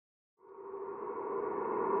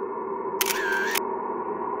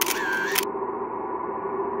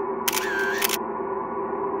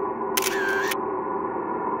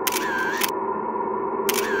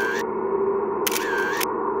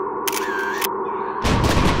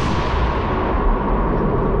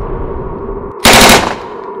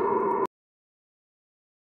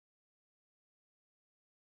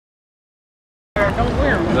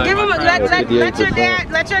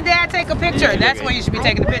Let your dad take a picture. That's where you should be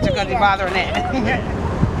taking the picture because he's bothering that.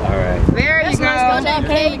 All right. There you go.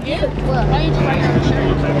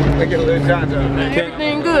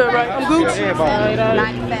 Everything good, right? I'm Gucci.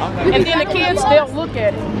 And then the kids, they'll look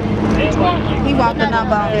at it. He want the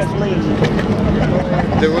number on his sleeve.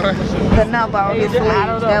 The what? The number on his sleeve.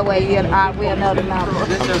 That way we'll know the number.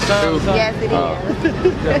 This your son? Yes, it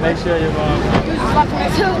is. Make sure your mom.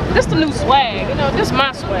 This the new swag, you know. This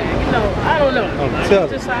my swag, you know. I don't know.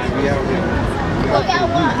 Just how Look at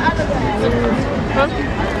what other huh?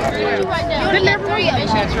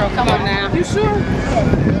 Detro, come on now. You sure?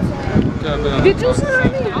 Did you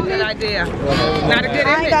sign in? Good idea. Not a good image. I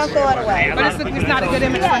ain't gonna throw it away. But it's not a good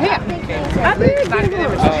image for him. I did. It's not a good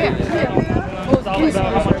image for him.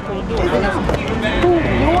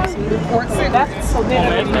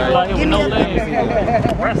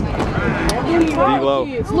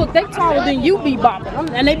 Look, they taller than you be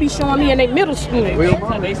bopping, and they be showing me in their middle school.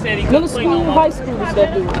 Middle school, high schoolers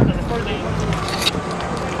that do it.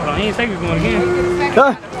 Hold on, he ain't say we was going again.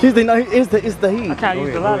 It's the heat. I kind of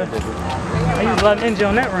used a lot of energy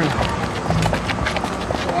on that ring.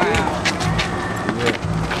 Wow.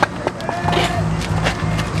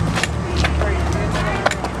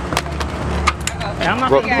 I'm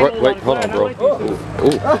not wait, hold on, bro.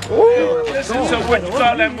 So what you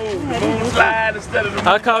call that move? Moon slide instead of the...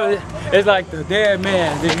 I call it, it's like the dead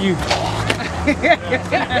man than you.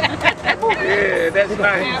 Yeah, that's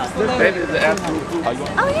nice. That is the absolute cool.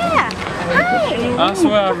 Oh yeah. Hi. I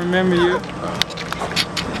swear I remember you.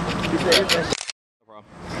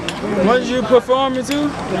 What did you performing to?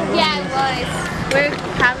 Yeah, it was. We're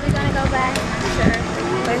probably gonna go back. Sure.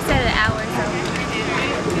 But it's at an hour, so.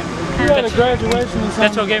 You had a graduation or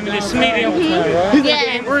something. Detro gave me this medium.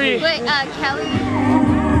 Yeah. With Kelly.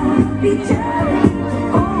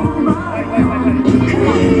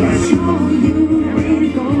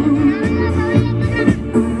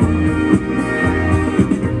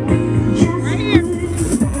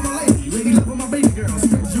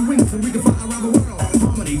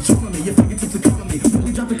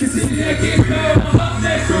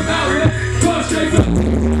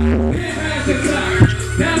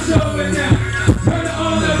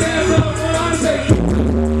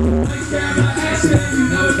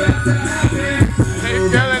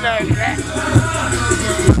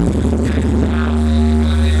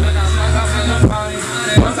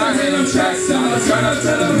 Turn up to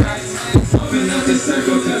the right, open up the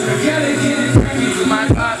circle, cause I gotta get it crazy. My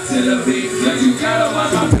pop to the beat, let you count on my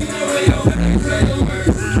feet, know where your back, play the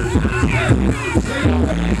words.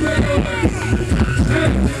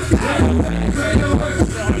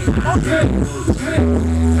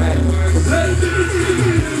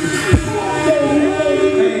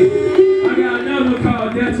 I got another one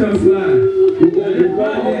called Detro Slide.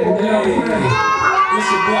 This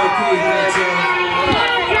your boy King Detro.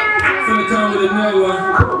 Finna come with another one.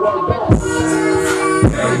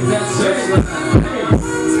 Hey, that's your slide.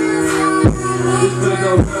 This finna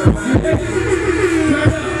go first.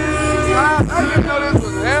 I didn't know this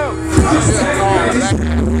was him.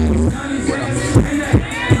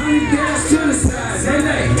 Dance to the side.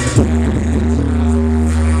 Hey,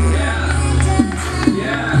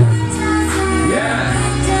 yeah.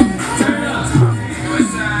 Turn up.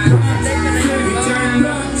 Turn it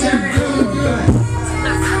up.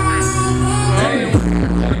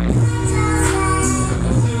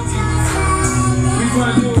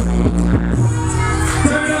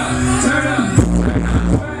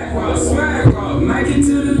 Swag rock, make it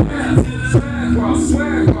to the left.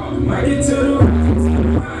 Swag rock, make it to the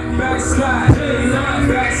right. Backslide,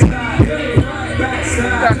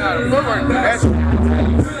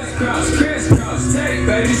 crisscross, take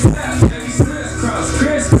baby steps.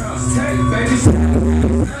 Crisscross, take baby steps.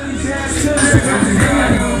 Dance to the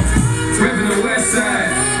Chicago, ripping the west side.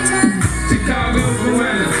 Chicago,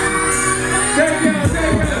 Verona.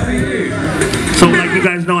 So like you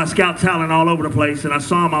guys know, I scout talent all over the place, and I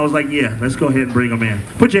saw him, I was like, yeah, let's go ahead and bring him in.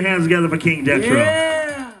 Put your hands together for King Detro. Yeah.